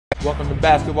Welcome to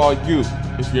Basketball U.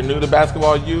 If you're new to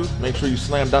Basketball U, make sure you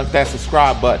slam dunk that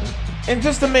subscribe button. And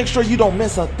just to make sure you don't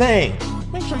miss a thing,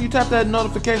 make sure you tap that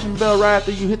notification bell right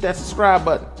after you hit that subscribe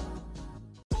button.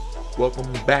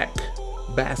 Welcome back,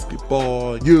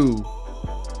 Basketball U.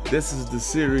 This is the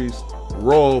series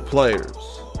Role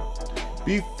Players.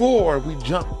 Before we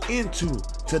jump into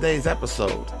today's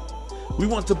episode, we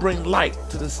want to bring light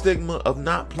to the stigma of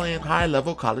not playing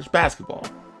high-level college basketball.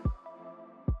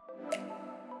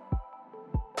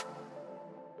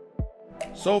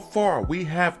 So far, we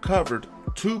have covered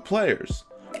two players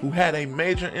who had a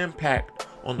major impact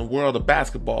on the world of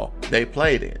basketball they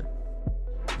played in.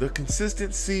 The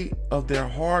consistency of their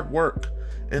hard work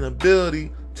and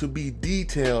ability to be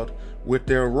detailed with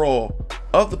their role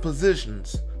of the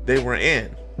positions they were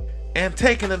in, and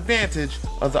taking advantage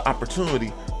of the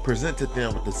opportunity presented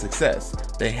them with the success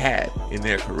they had in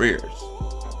their careers.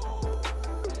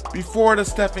 Before the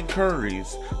Stephen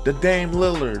Currys, the Dame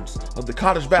Lillards of the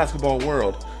college basketball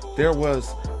world, there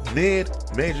was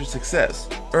mid-major success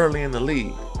early in the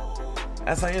league.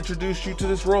 As I introduce you to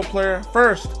this role player,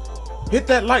 first, hit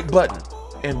that like button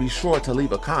and be sure to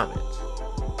leave a comment.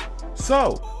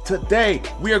 So, today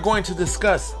we are going to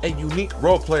discuss a unique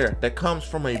role player that comes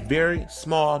from a very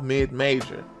small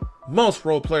mid-major. Most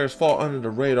role players fall under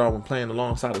the radar when playing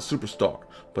alongside a superstar,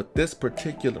 but this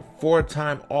particular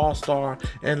four-time All-Star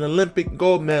and Olympic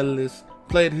gold medalist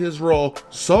played his role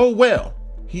so well,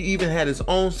 he even had his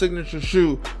own signature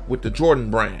shoe with the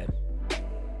Jordan brand,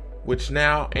 which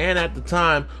now and at the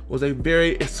time was a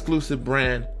very exclusive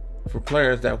brand for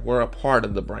players that were a part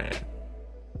of the brand.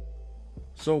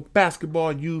 So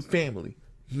Basketball U family,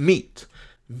 meet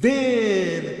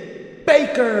Vin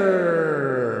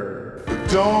Baker!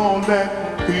 Don't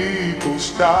let people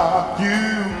stop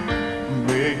you.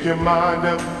 Make your mind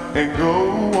up and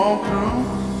go on through.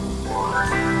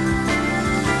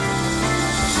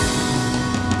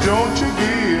 Don't you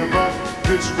give up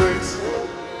this race.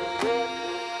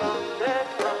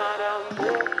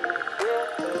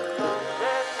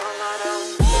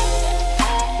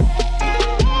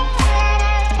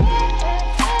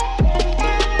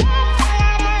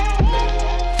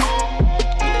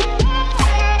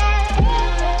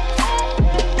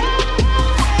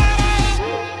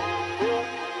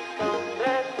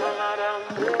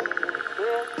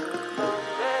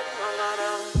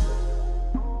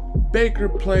 Baker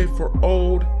played for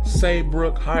Old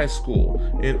Saybrook High School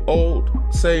in Old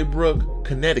Saybrook,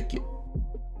 Connecticut.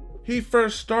 He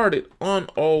first started on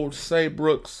Old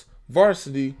Saybrook's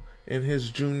varsity in his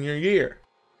junior year.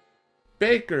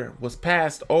 Baker was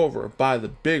passed over by the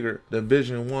bigger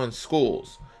Division I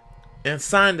schools and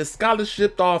signed a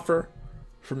scholarship offer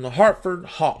from the Hartford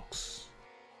Hawks.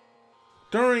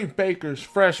 During Baker's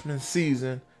freshman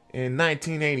season in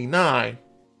 1989,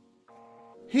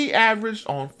 he averaged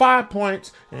on 5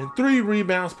 points and 3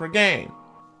 rebounds per game,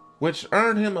 which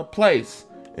earned him a place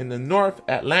in the North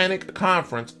Atlantic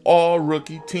Conference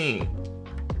All-Rookie team.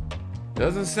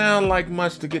 Doesn't sound like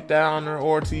much to get that honor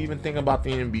or to even think about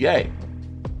the NBA.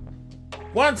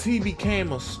 Once he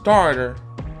became a starter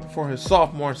for his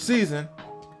sophomore season,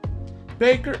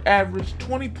 Baker averaged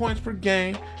 20 points per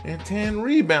game and 10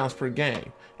 rebounds per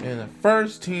game in the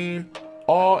first team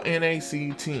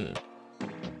All-NAC team.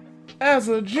 As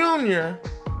a junior,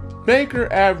 Baker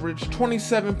averaged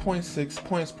 27.6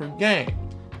 points per game,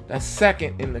 that's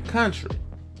second in the country,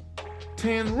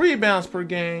 10 rebounds per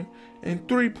game, and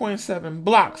 3.7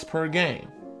 blocks per game,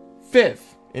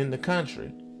 fifth in the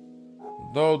country.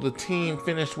 Though the team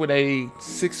finished with a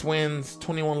 6 wins,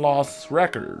 21 losses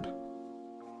record.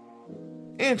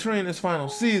 Entering his final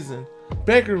season,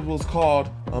 Baker was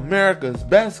called America's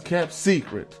Best Kept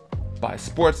Secret by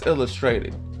Sports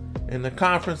Illustrated and the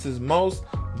conference's most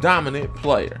dominant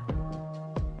player.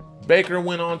 Baker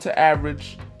went on to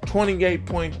average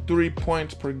 28.3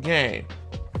 points per game,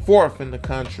 fourth in the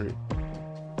country,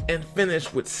 and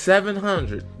finished with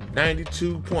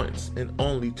 792 points in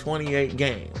only 28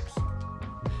 games.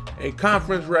 A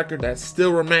conference record that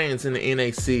still remains in the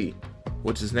NAC,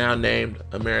 which is now named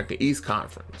America East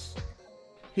Conference.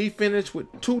 He finished with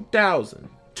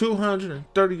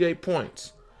 2,238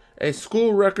 points, a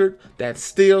school record that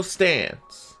still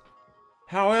stands.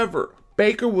 However,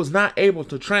 Baker was not able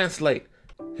to translate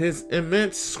his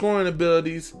immense scoring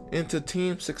abilities into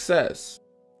team success,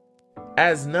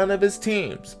 as none of his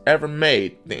teams ever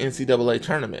made the NCAA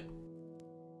tournament.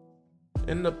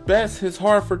 And the best his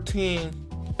Hartford team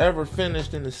ever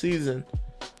finished in the season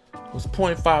was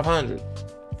 .500,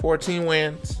 14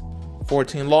 wins,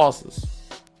 14 losses.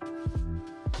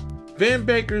 Vin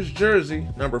Baker's jersey,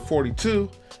 number 42,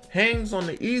 hangs on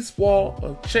the east wall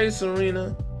of Chase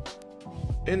Arena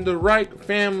in the Wright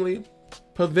family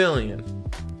pavilion.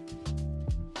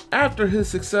 After his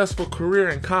successful career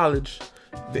in college,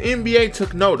 the NBA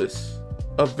took notice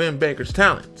of Vin Baker's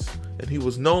talents, and he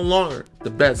was no longer the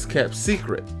best kept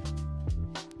secret.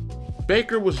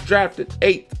 Baker was drafted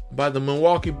 8th by the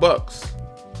Milwaukee Bucks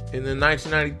in the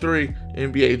 1993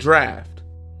 NBA draft.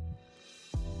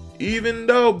 Even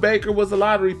though Baker was a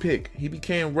lottery pick, he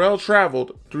became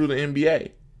well-traveled through the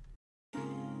NBA.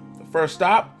 The first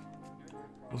stop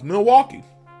was Milwaukee,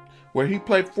 where he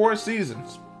played 4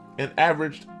 seasons and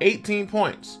averaged 18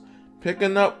 points,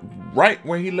 picking up right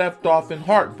where he left off in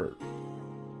Hartford.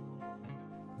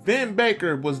 Vin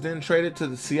Baker was then traded to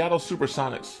the Seattle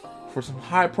Supersonics for some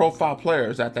high-profile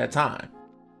players at that time.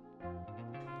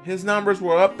 His numbers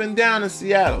were up and down in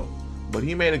Seattle, but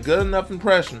he made a good enough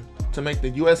impression to make the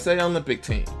USA Olympic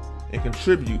team and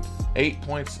contribute 8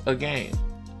 points a game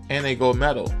and a gold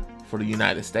medal for the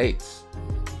United States.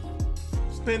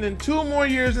 Spending 2 more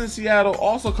years in Seattle,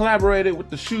 also collaborated with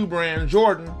the shoe brand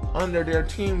Jordan under their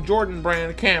Team Jordan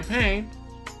brand campaign.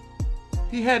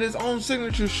 He had his own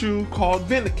signature shoe called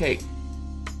Vindicate.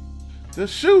 The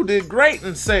shoe did great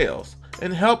in sales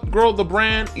and helped grow the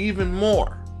brand even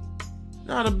more.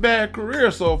 Not a bad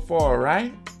career so far,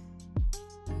 right?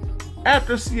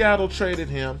 After Seattle traded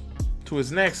him to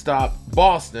his next stop,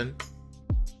 Boston,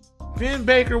 Vin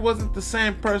Baker wasn't the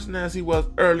same person as he was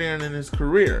earlier in his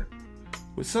career.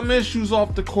 With some issues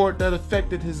off the court that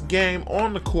affected his game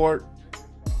on the court,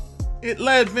 it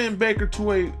led Vin Baker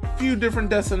to a few different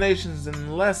destinations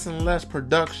and less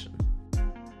production.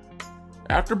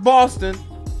 After Boston,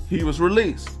 he was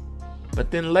released,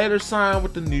 but then later signed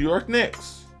with the New York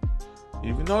Knicks.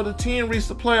 Even though the team reached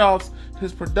the playoffs,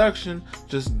 his production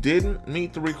just didn't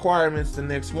meet the requirements the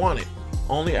Knicks wanted,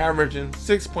 only averaging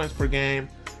 6 points per game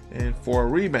and 4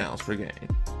 rebounds per game.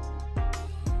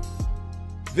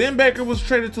 Vin Baker was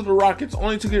traded to the Rockets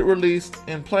only to get released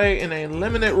and play in a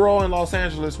limited role in Los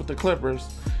Angeles with the Clippers,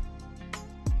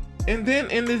 and then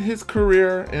ended his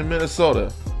career in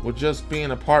Minnesota with just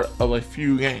being a part of a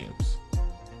few games.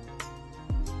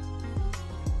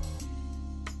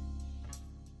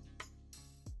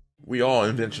 We all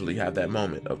eventually have that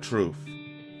moment of truth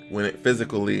when it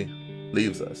physically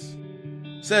leaves us.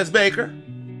 Says Baker.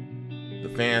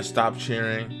 The fans stop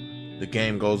cheering, the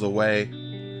game goes away,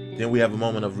 then we have a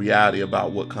moment of reality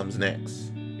about what comes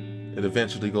next. It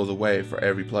eventually goes away for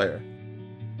every player.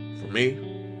 For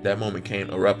me, that moment came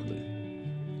abruptly.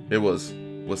 It was,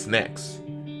 what's next,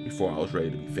 before I was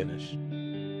ready to be finished.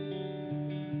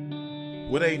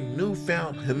 With a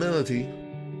newfound humility,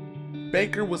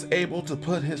 Baker was able to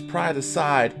put his pride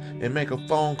aside and make a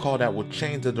phone call that would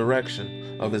change the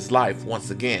direction of his life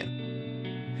once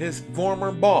again. His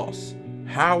former boss,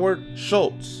 Howard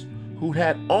Schultz, who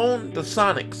had owned the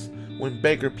Sonics when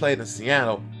Baker played in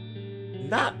Seattle,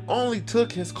 not only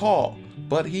took his call,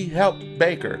 but he helped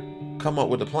Baker come up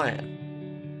with a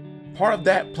plan. Part of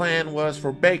that plan was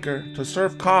for Baker to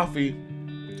serve coffee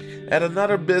at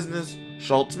another business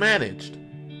Schultz managed,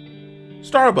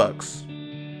 Starbucks.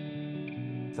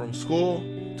 From school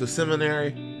to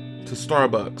seminary to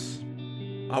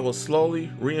Starbucks, I was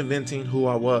slowly reinventing who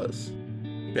I was,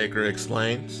 Baker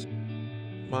explains.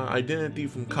 My identity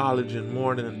from college and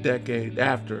more than a decade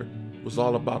after was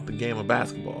all about the game of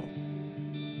basketball.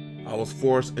 I was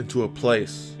forced into a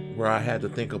place where I had to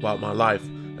think about my life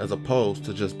as opposed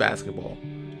to just basketball,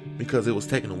 because it was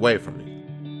taken away from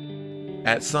me.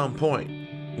 At some point,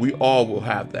 we all will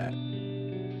have that.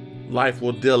 Life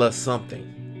will deal us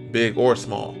something, big or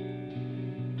small,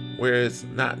 where it's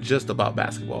not just about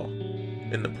basketball,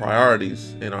 and the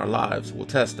priorities in our lives will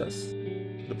test us.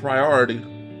 The priority,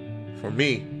 for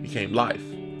me, became life,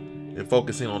 and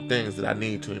focusing on things that I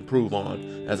need to improve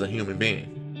on as a human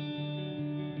being.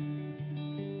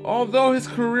 Although his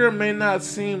career may not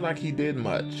seem like he did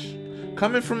much,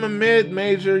 coming from a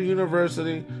mid-major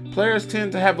university, players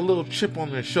tend to have a little chip on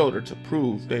their shoulder to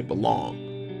prove they belong.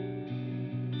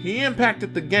 He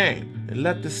impacted the game and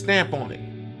left his stamp on it.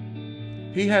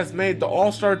 He has made the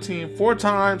All-Star team 4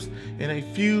 times and a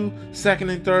few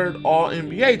second and third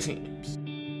All-NBA teams.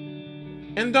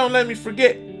 And don't let me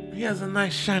forget, he has a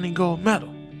nice shiny gold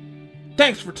medal.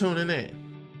 Thanks for tuning in.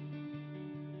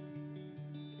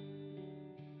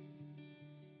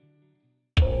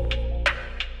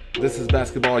 This is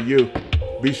Basketball U.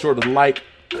 Be sure to like,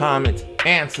 comment,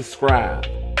 and subscribe.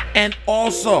 And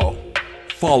also,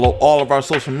 follow all of our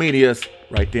social medias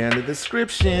right there in the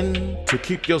description to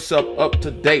keep yourself up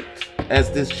to date,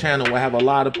 as this channel will have a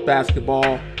lot of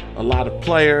basketball, a lot of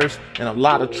players, and a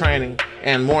lot of training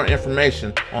and more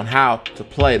information on how to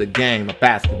play the game of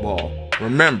basketball.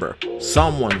 Remember,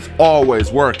 someone's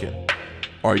always working.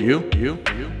 Are you?